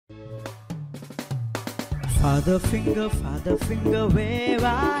Father finger, where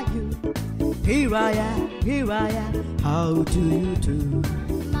are you? Here I am, how do you do?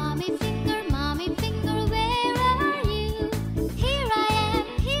 Mommy finger, where are you? Here I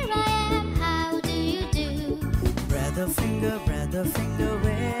am, how do you do? Brother finger,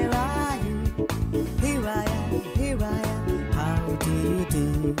 where are you? Here I am, how do you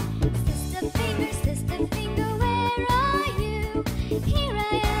do? Sister finger, where are you? Here I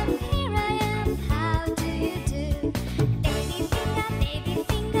am, how do you do? Baby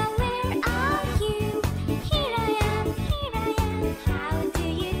finger, where are you? Here I am, how do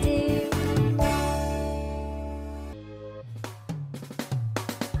you do?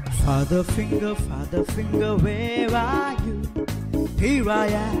 Father finger, where are you? Here I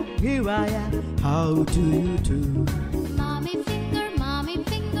am, how do you do? Mommy finger,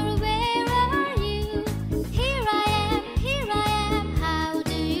 where are you? Here I am, how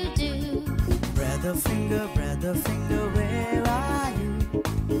do you do? Brother finger, where are you?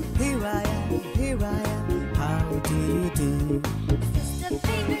 Here I am, how do you do? Sister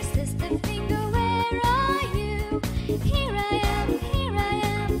finger, where are you? Here I am,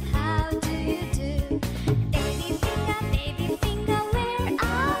 how do you do? Baby finger, where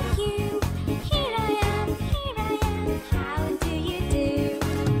are you? Here I am, how do you do?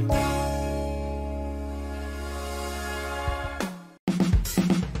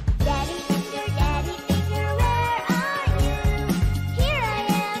 Daddy finger, where are you? Here I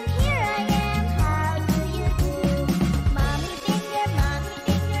am, how do you do? Mommy finger,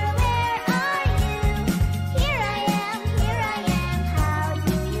 where are you? Here I am, how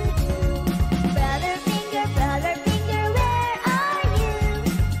do you do? Brother finger, where are you?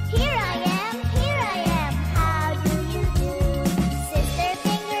 Here I am, how do you do? Sister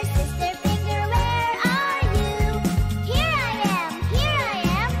finger, where are you? Here I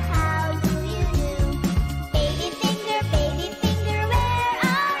am, how do you do? Baby finger, where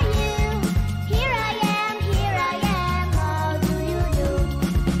are you? Here I am, how do you do?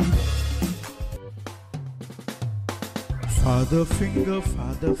 Father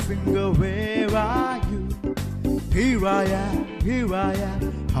finger, where are you? Here I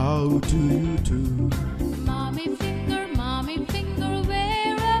am, how do you do? Mommy finger,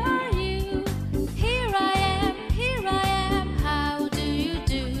 where are you? Here I am, how do you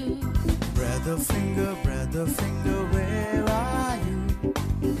do? Brother finger, where are you?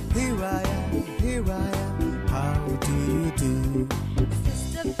 Here I am, how do you do?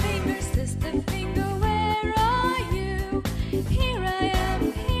 Sister finger, where are you? Here I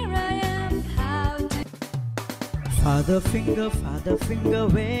am, how do Father finger,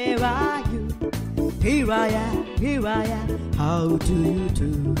 where are you? Here I am, how do you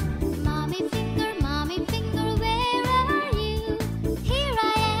do?